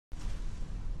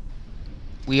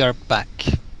We are back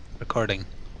recording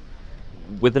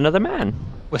With another man.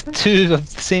 with two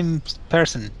of the same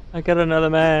person I got another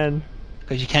man.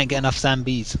 because you can't get enough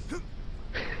zombies.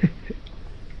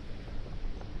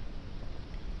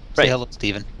 Say Right. hello,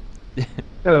 Stephen.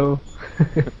 Hello.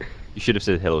 You should have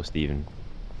said hello, Stephen.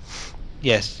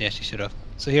 Yes, you should have.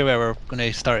 So here we are. We're going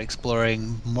to start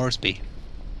exploring Moresby.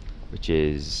 Which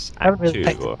is I haven't Act really 2.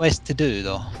 picked the quest to do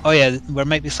though. Oh yeah, we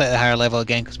might be slightly higher level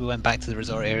again because we went back to the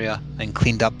resort area and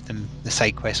cleaned up the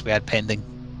side quests we had pending.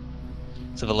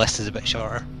 So the list is a bit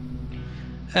shorter.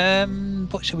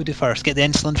 What should we do first? Get the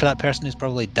insulin for that person who's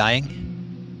probably dying.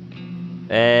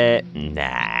 Nah.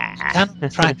 You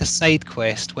can't track a side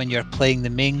quest when you're playing the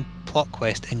main plot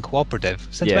quest in cooperative.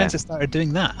 Since Yeah. when's it started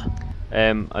doing that?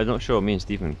 I'm not sure. Me and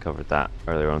Stephen covered that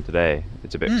earlier on today.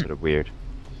 It's a bit sort of weird.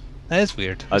 That is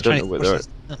weird. I was don't trying know to whether force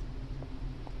it.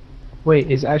 Wait,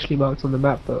 is it actually marked on the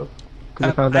map though?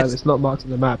 Because I found out if it's not marked on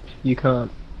the map, you can't.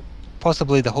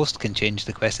 Possibly the host can change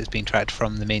the quest that's being tracked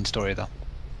from the main story though.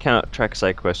 Cannot track a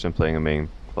side quest when playing a main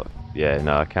plot. Yeah,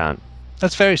 no, I can't.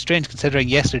 That's very strange considering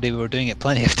yesterday we were doing it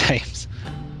plenty of times.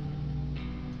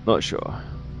 Not sure.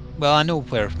 Well, I know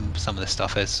where some of the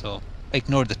stuff is, so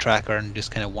ignore the tracker and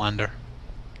just kind of wander.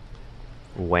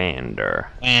 Wander.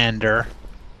 Wander.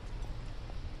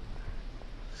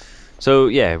 So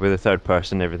yeah, with a third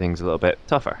person, everything's a little bit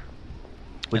tougher.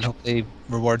 And hopefully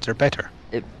rewards are better.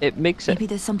 It makes it Maybe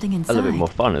there's something a inside. little bit more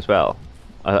fun as well.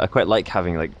 I quite like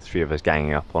having like the three of us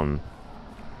ganging up on.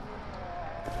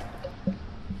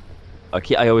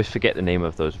 I always forget the name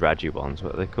of those Raji ones.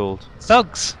 What are they called?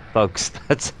 Thugs! Thugs.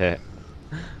 That's it.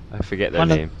 I forget their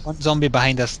names. One zombie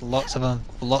behind us, lots of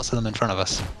them in front of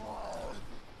us.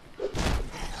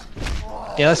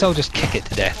 Yeah, let's all just kick it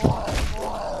to death.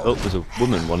 Oh, there's a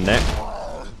woman one there.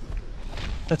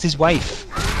 That's his wife.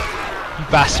 You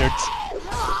bastards.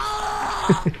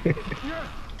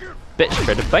 Bitch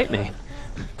tried to fight me.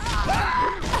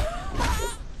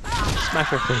 Smash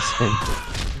her face in.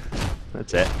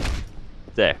 That's it.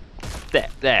 There.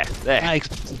 There. That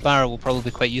explosive barrel will probably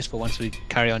be quite useful once we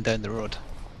carry on down the road.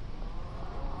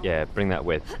 Yeah, bring that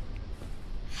with.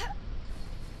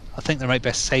 I think there might be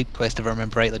a side quest if I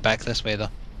remember rightly back this way though.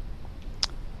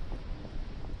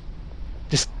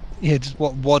 Just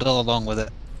waddle along with it.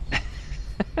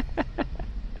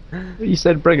 You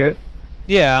said bring it.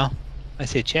 Yeah, I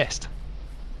say chest.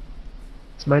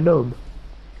 It's my gnome.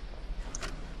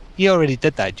 You already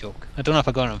did that joke. I don't know if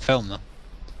I got it on film though.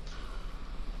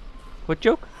 What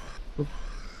joke?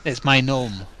 It's my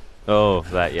gnome. Oh,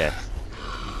 that, yes.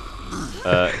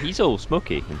 He's all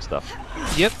smoky and stuff.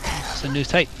 Yep, it's a new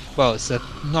type. Well, it's a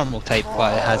normal type,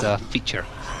 but it has a feature.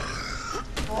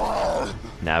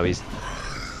 Now he's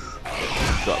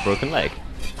got a broken leg.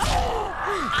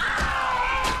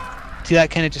 See, that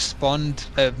kind of just spawned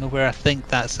out of nowhere. I think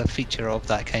that's a feature of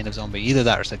that kind of zombie. Either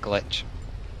that or it's a glitch.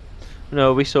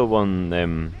 No, we saw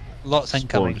one Lots spawn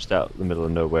incoming. just out in the middle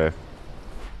of nowhere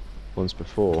once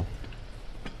before.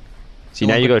 See, Oh,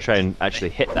 now you but- got to try and actually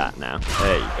hit that now.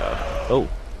 There you go. Oh,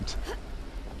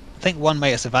 I think one might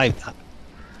have survived that.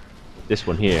 this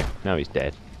one here. Now he's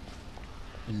dead.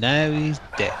 And now he's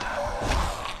dead.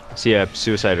 See a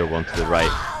suicider one to the right.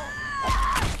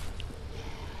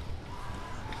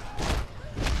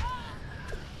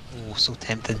 Oh, so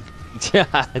tempting. Yeah.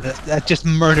 That just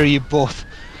murder you both.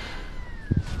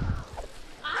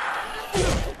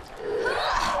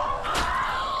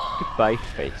 Goodbye,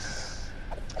 face.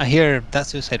 I hear that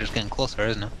suicider's getting closer,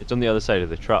 isn't it? It's on the other side of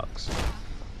the trucks.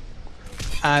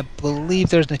 I believe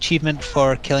there's an achievement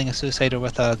for killing a suicider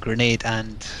with a grenade,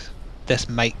 and this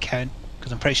might count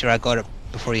because I'm pretty sure I got it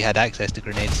before you had access to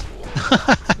grenades.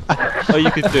 Oh,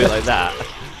 you could do it like that.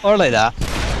 Or like that.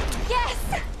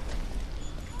 Yes!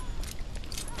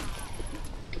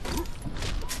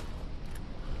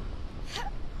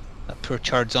 That poor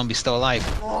charred zombie's still alive.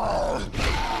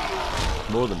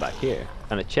 More than back here.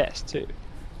 And a chest, too.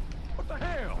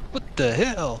 What the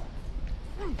hell?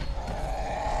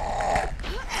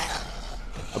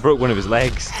 I broke one of his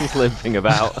legs. He's limping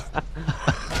about.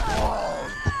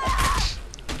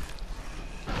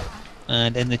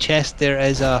 And in the chest there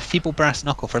is a feeble brass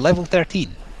knuckle for level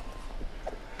 13.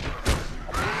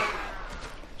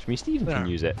 Which means Stephen Where? can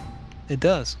use it. It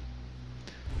does.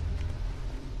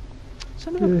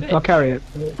 Son of a bitch. I'll carry it.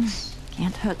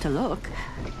 Can't hurt to look.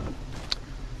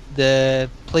 The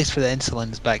place for the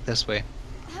insulin is back this way.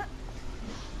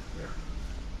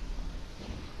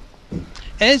 It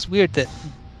is weird that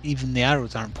even the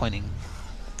arrows aren't pointing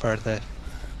for the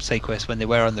side quest when they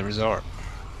were on the resort.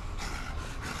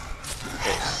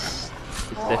 It's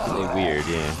definitely weird,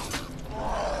 yeah.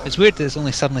 It's weird that it's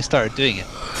only suddenly started doing it.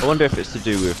 I wonder if it's to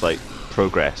do with like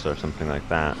progress or something like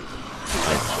that.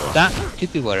 I'm sure. That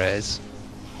could be where it is.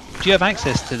 Do you have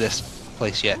access to this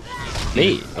place yet?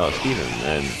 Me? Oh,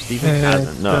 Stephen. Stephen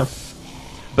hasn't. No. no.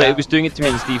 But it was doing it to me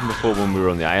and Stephen before when we were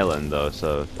on the island, though,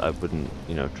 so I wouldn't,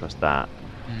 trust that.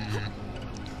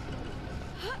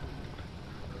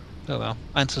 Oh well.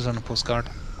 Answers on a postcard.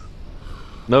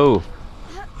 No.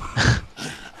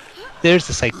 There's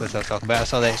the side quest I was talking about. I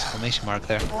saw the exclamation mark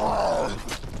there.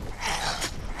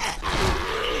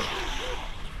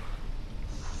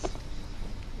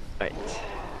 Right.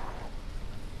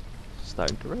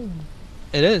 Starting to rain.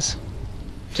 It is.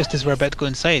 Just as we're about to go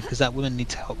inside, because that woman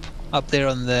needs help. Up there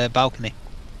on the balcony.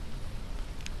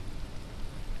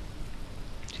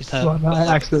 She's What I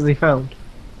accidentally found.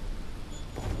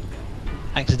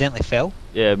 accidentally fell.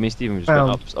 Yeah, me and Stephen just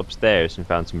went upstairs and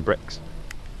found some bricks.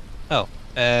 Oh.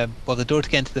 Well, the door to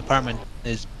get into the apartment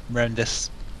is round this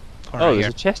corner Oh, there's here.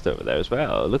 a chest over there as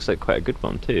well. It looks like quite a good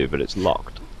one too, but it's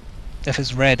locked. If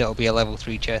it's red, it'll be a level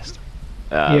 3 chest.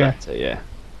 Yeah. That's it, yeah.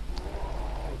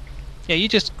 Yeah, you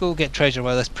just go get treasure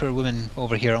while this poor woman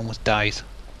over here almost dies.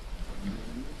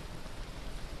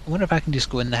 I wonder if I can just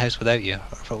go in the house without you,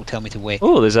 or if it will tell me to wait.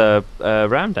 Oh, there's a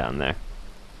ram down there.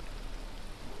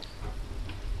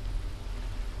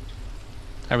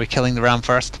 Are we killing the ram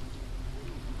first?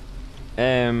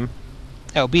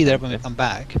 It'll be there when we come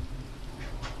back.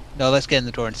 No, let's get in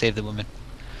the door and save the woman.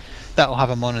 That'll have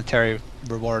a monetary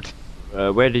reward.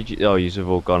 Where did you? Oh, you've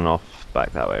all gone off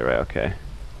back that way, right? Okay.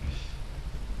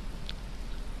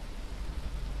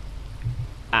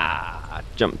 Ah,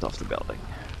 jumped off the building.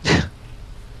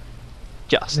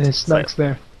 Just. There's snacks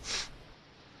there.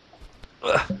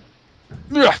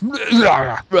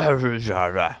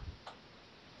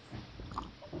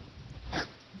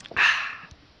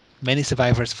 Many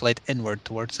survivors fled inward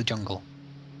towards the jungle.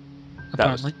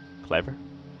 That was Apparently. clever.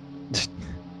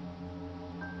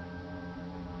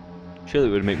 Surely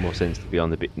it would make more sense to be on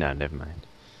the beach. No, never mind.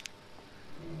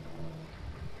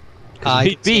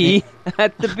 We'd be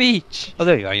at the beach. Oh,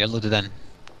 there you are. You're loaded in.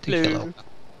 Take your Hello. little-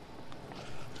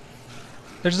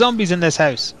 There's zombies in this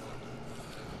house.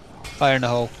 Fire in the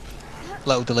hole.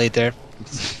 Little delayed there.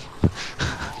 Just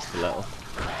a little.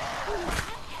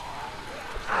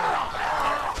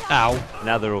 Ow.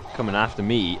 Now they're all coming after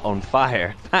me on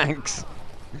fire. Thanks.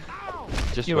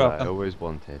 Just You're what welcome. I always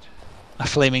wanted. A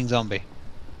flaming zombie.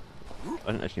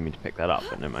 I didn't actually mean to pick that up,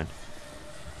 but never mind.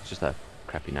 It's just a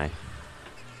crappy knife.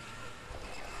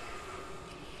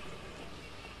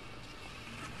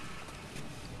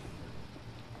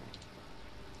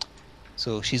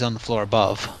 So she's on the floor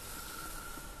above.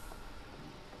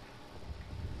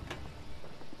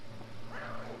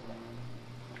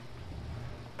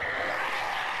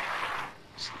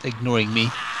 Just ignoring me.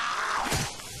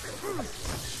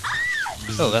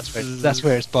 Oh, that's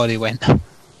where his body went.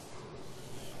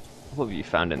 What have you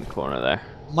found in the corner there?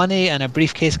 Money and a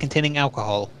briefcase containing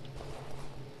alcohol.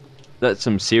 That's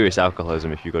some serious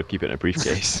alcoholism if you've got to keep it in a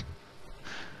briefcase.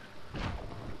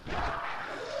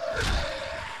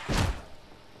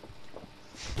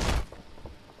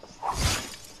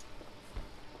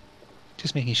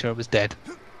 Just making sure it was dead.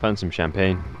 Found some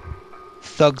champagne.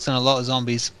 Thugs and a lot of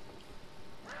zombies.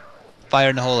 Fire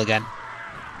in the hole again.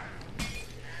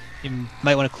 You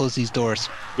might want to close these doors.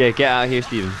 Yeah, get out of here,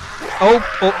 Stephen. Oh!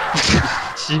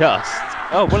 Just.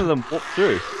 Oh, one of them walked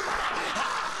through.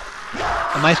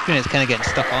 On my screen it's kind of getting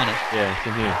stuck on it. Yeah, it's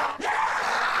in here.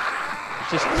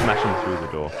 It's just smashing through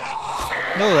the door.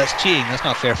 No, that's cheating. That's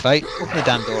not a fair fight. Open the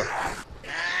damn door.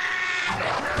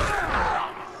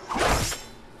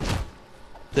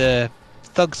 The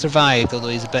thug survived, although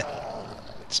he's a bit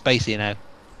spicy now.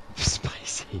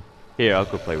 Spicy. Here, I'll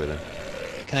go play with him.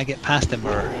 Can I get past him,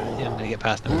 or yeah, I'm gonna get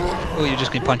past him? Oh, you're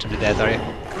just gonna punch him to death, are you?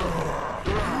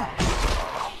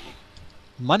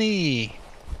 Money.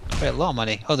 Quite a lot of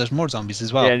money. Oh, there's more zombies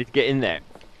as well. Yeah, I need to get in there.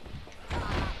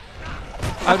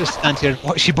 I'll just stand here and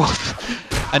watch you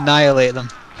both annihilate them.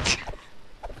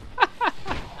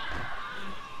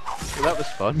 Well, that was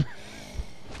fun.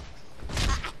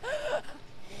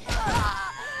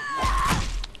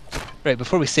 Right,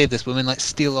 before we save this woman, let's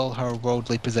steal all her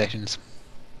worldly possessions.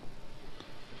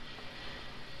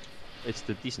 It's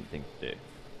the decent thing to do.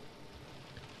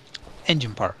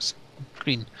 Engine parts.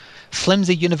 Green.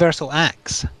 Flimsy universal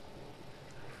axe.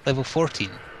 Level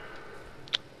 14.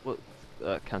 Well,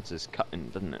 that counts as cutting,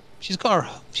 doesn't it? She's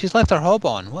left her hob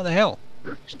on. What the hell?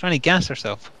 She's trying to gas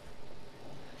herself.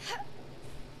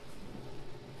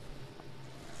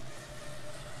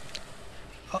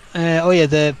 Oh yeah,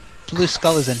 the blue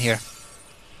skull is in here.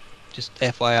 Just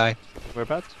FYI.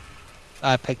 Whereabouts?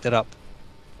 I picked it up.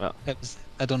 Well. It was.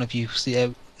 I don't know if you see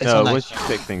it. It's No, on that once you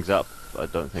pick things up, I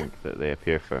don't think that they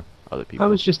appear for other people. I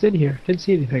was just in here. Didn't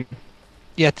see anything.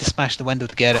 You had to smash the window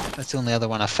to get it. That's the only other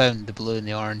one I found, the blue and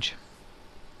the orange.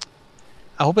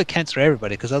 I hope it counts for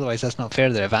everybody, because otherwise that's not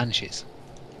fair that it vanishes.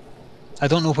 I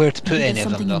don't know where to put Maybe any there's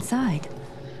of them something though. inside.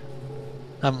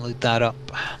 I haven't looked that up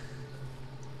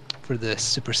for the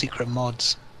super secret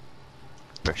mods.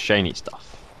 For shiny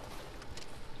stuff.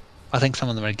 I think some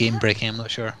of them are game breaking, I'm not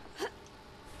sure.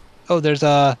 Oh, there's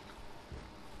a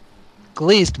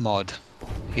glazed mod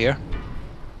here.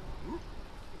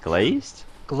 Glazed?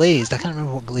 Glazed, I can't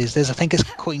remember what glazed is. I think it's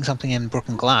coating something in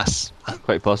broken glass.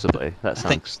 Quite possibly. That I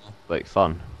think sounds so. like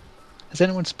fun. Has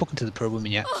anyone spoken to the poor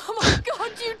woman yet? Oh my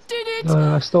god, you did it!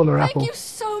 I stole her Thank apple. you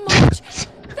so much!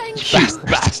 Thank you!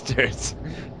 Bastards!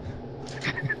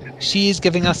 She is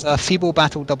giving us a feeble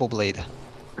battle double blade.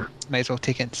 Might as well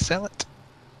take it and sell it.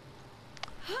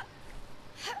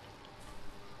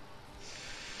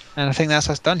 And I think that's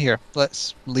us done here.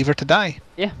 Let's leave her to die.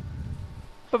 Yeah.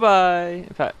 Bye bye.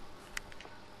 In fact,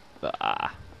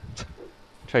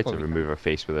 tried to remove her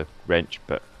face with a wrench,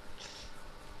 but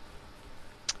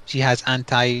She has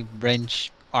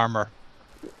anti-wrench armor.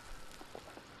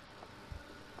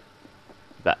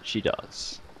 that she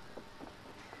does.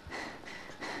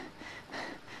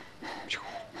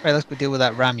 Right, let's go deal with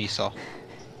that ram you saw.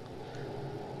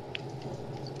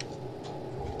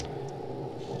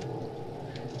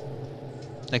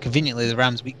 Now, conveniently, the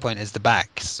ram's weak point is the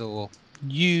back, so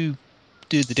you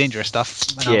do the dangerous stuff.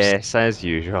 And Yes, as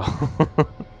usual.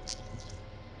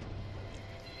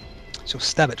 So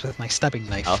stab it with my stabbing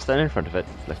knife. I'll stand in front of it,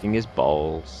 flicking his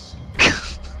balls.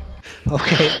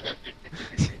 Okay.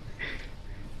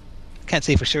 Can't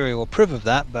say for sure we will approve of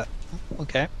that, but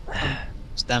okay.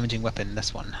 It's damaging weapon,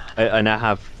 this one. I now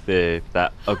have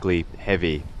that ugly,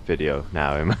 heavy video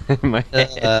now in my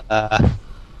head.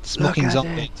 Smoking Look at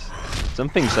zombie. it.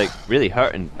 Something's like really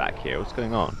hurting back here. What's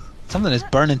going on? Something is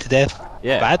burning to death.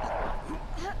 Yeah. Bad.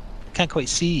 Can't quite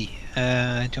see.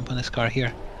 Jump on this car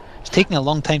here. It's taking a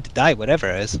long time to die, whatever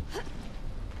it is.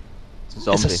 It's a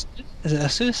zombie. Is it a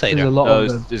There's suicider? a lot No, of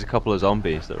them. there's a couple of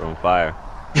zombies that are on fire.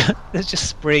 It's just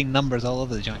spraying numbers all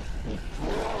over the joint.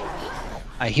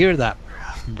 I hear that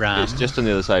ram. It's just on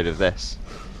the other side of this.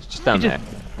 It's just down You there.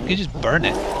 You could just burn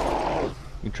it. You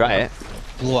can try it.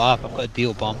 Blow it up. I've got a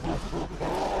deal bomb.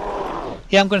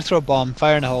 Yeah, I'm going to throw a bomb.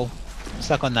 Fire in the hole.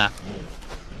 Stuck on that.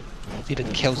 See if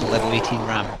it kills the level 18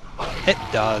 ram. It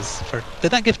does.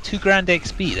 Did that give 2 grand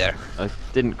XP there? I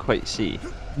didn't quite see.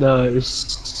 No, it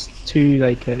was 2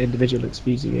 like individual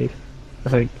XPs you gave, I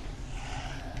think.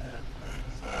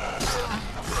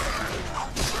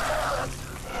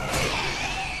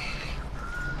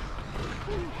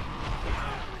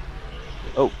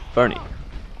 Oh, Bernie.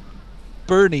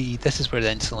 Bernie, this is where the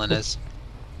insulin is.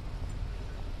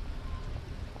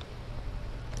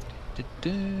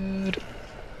 Du-du-du.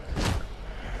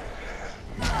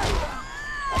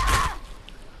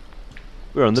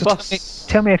 We're on the So bus.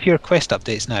 tell me if your quest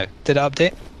updates now. Did it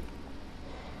update?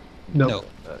 No.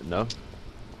 No.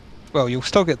 Well, you'll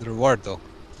still get the reward though,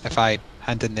 if I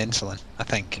hand in the insulin, I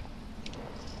think.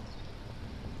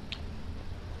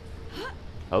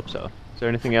 Hope so. Is there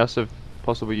anything else of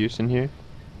possible use in here?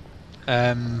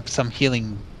 Some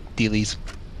healing dealies.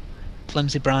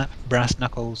 Flimsy brass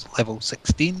knuckles, level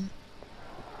 16.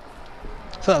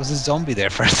 I thought that was a zombie there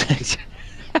for a second.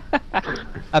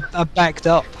 I backed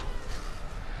up.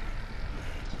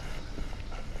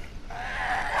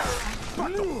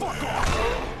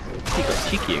 He got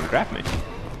cheeky and grabbed me.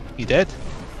 You did? Do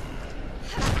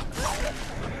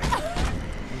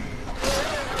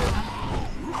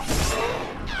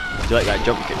you like that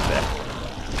jump kick there?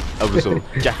 I was all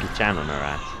Jackie Chan on her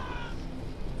ass.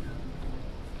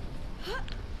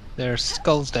 There's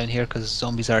skulls down here because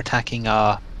zombies are attacking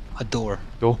a door.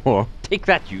 Door. Take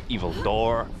that, you evil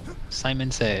door.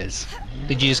 Simon says.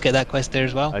 Did you just get that quest there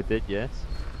as well? I did, yes.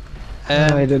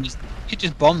 I didn't. You could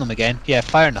just bomb them again. Yeah,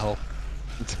 fire in the hole.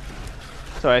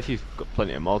 Sorry, if you've got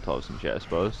plenty of Molotovs and shit, I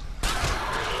suppose.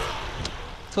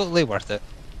 Totally worth it.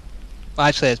 Well,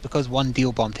 actually, it's because one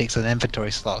deal bomb takes an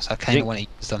inventory slot, so I kind of think want to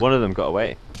use them. One of them got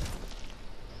away.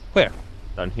 Where?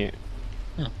 Down here.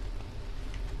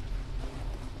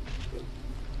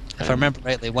 If I remember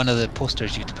rightly, one of the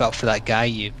posters you put up for that guy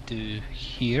you do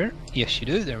here. Yes, you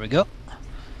do. There we go.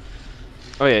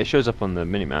 Oh yeah, it shows up on the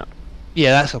minimap.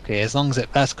 Yeah, that's okay. As long as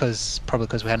that's probably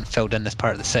because we hadn't filled in this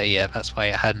part of the city yet. That's why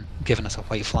it hadn't given us a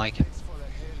white flag.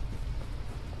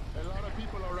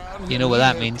 You know what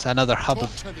that means? Another hub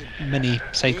of mini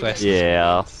side quests.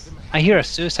 Yeah. I hear a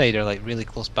suicider like really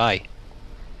close by.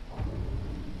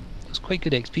 It's quite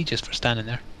good XP just for standing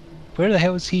there. Where the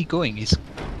hell is he going? He's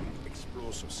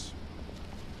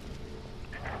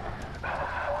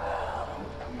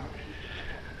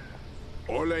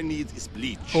All I need is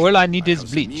bleach. All I need I is have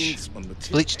some bleach. means on the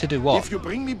tip. Bleach to do what? If you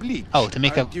bring me bleach, Oh, to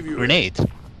make I'll a give you grenade.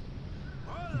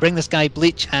 Bring this guy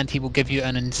bleach and he will give you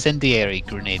an incendiary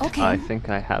grenade. Okay. I think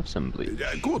I have some bleach.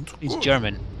 Good. He's good.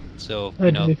 German, so, I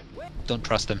you know, do. don't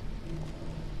trust him.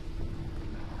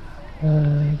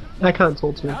 I can't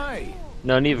talk to him. Hey,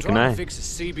 No, neither can trying I. to fix a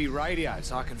CB radio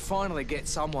so I can finally get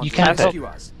someone You to can't rescue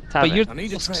us. Have But it. you're I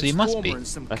need a so you must be. transformer and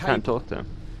some I can't cable. talk to him.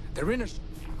 They're in a.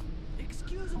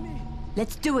 Excuse me.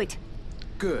 Let's do it.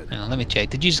 Good. Hang on, let me check.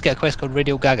 Did you just get a quest called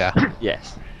Radio Gaga?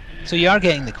 Yes. So you are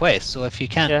getting the quest, so if you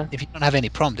can't, Yeah. if you don't have any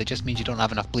prompt, it just means you don't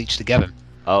have enough bleach to give him.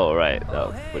 Oh, right.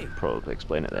 That hey. would probably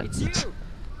explain it then. It's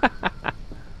you.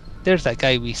 There's that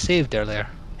guy we saved earlier.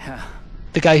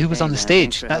 The guy who was Hey, on the man, stage.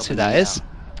 thanks for That's who helping that me is.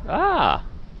 Ah,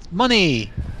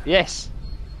 Money! yes.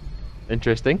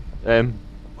 Interesting.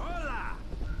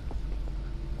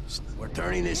 We're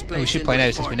turning this Oh, place we should into point a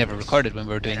out, since we never fortress. recorded when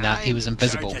we were doing And that, he I'm was in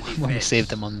invisible charge of when we defense.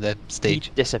 saved him on the He stage.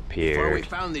 Before we disappeared.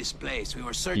 found this place, we were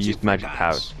He searching used for magic guys,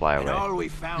 powers to fly and away. all we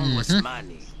found was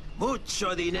money.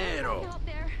 Mucho dinero.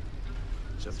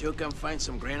 So if you can find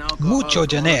some green alcohol Mucho for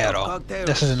dinero. cocktails,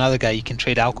 This is another guy you can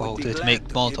trade alcohol be to glad make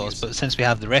to Molotovs, give you but since we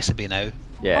have the recipe now,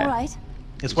 Yeah. All right.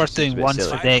 it's worth just doing seems a bit once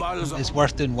silly. for the. Bottles of- It's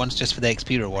worth doing once just for the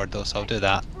XP reward though, so I'll do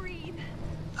that.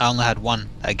 I only had one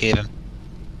that I gave him.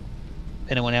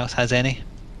 If anyone else has any,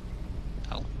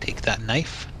 I'll take that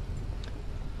knife.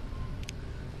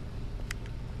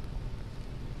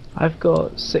 I've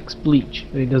got 6 bleach,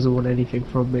 and he doesn't want anything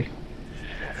from me.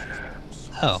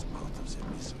 Oh.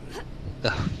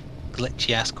 Ugh,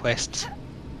 glitchy ass quests.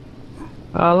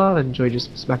 I'll enjoy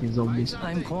just smacking zombies.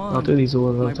 I'm Kwan. I'll do these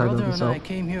all the My time brother and I myself.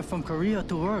 came here from Korea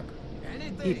to work.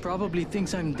 He probably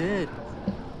thinks I'm dead.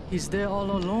 He's there all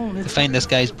alone. To It's find this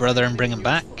guy's brother and bring him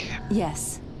back,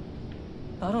 Yes.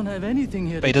 I don't have anything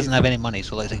here. but he to doesn't give. have any money,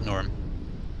 so let's ignore him.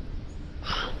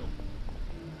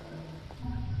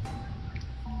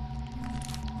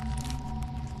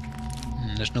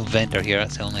 There's no vendor here,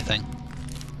 that's the only thing.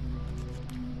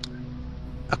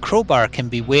 A crowbar can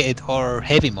be weighted or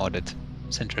heavy modded.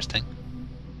 It's interesting.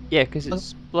 Yeah, because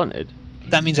it's blunted.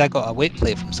 That means I got a weight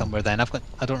plate from somewhere then.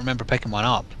 I don't remember picking one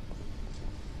up.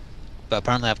 But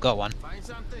apparently I've got one. Find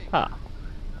something. Ah,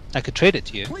 I could trade it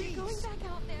to you.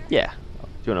 yeah.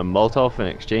 Do you want a Molotov in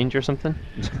exchange or something?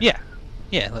 Yeah.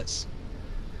 Yeah, let's...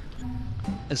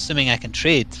 Assuming I can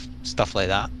trade stuff like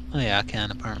that. Oh yeah, I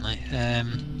can apparently.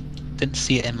 Didn't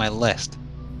see it in my list.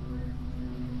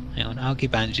 Hang on, algae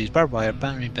bandages, barbed wire,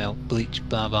 battery belt, bleach,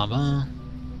 blah blah blah.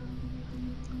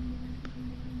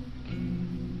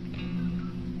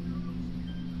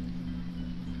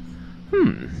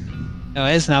 No,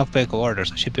 it is in alphabetical order,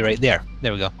 so it should be right there.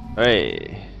 There we go.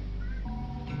 Hey.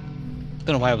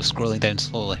 Don't know why I was scrolling down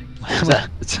slowly.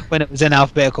 When it was in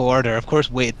alphabetical order, of course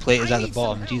weighted plate is at the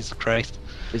bottom. Jesus Christ.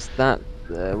 Is that...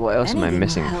 what else am I Anything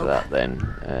missing will for help. that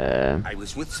then? I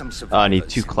was with some Oh, I need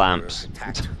survivors 2 who were clamps.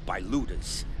 attacked by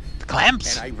looters. The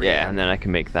clamps! And I ran, Yeah, and then I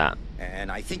can make that.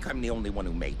 and I think I'm the only one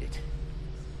who made it.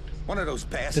 One of those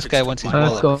bastards. This guy took wants his my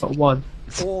I've wallet. got 1.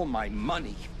 all my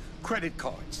money, credit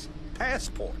cards,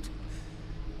 passport,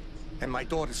 and my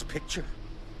daughter's picture.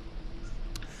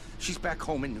 She's back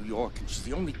home in New York, and she's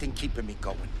the only thing keeping me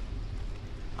going.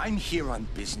 I'm here on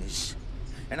business,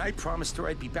 and I promised her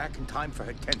I'd be back in time for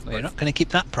her 10th Well, you're not birthday. going to keep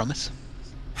that promise.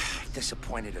 I've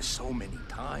disappointed her so many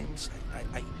times.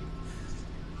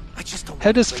 I just don't How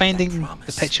want to does break that finding the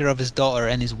promise. picture of his daughter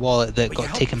in his wallet that Will you got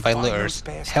help taken me by find looters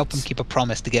those help him bastards? keep a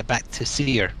promise to get back to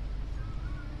see her?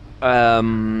 All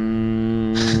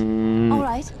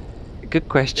right. Good They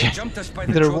question. jumped us by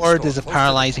The drugstore, reward is a close to-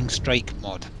 paralyzing strike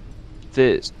mod.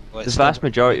 The Well, the it's vast still-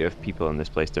 majority of people in this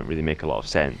place don't really make a lot of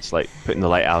sense. Like putting the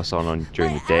lighthouse on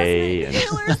during the day, and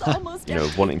you know,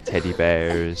 wanting teddy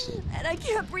bears. And I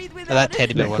can't breathe Oh, without that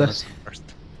teddy bear one Necklace. was first.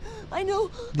 I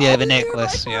know. Yeah, all the the nearby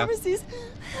necklace, yeah. pharmacies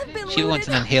have been She wants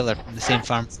an looted. inhaler from the same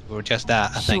farm we were just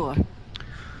at, I think. Sure.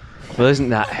 Well, isn't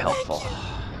that helpful?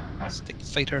 Stick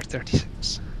Fighter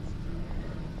 36.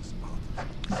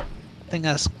 I think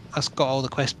that's got all the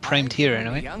quests primed here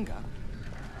anyway. Younger.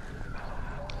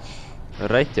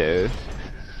 Righto.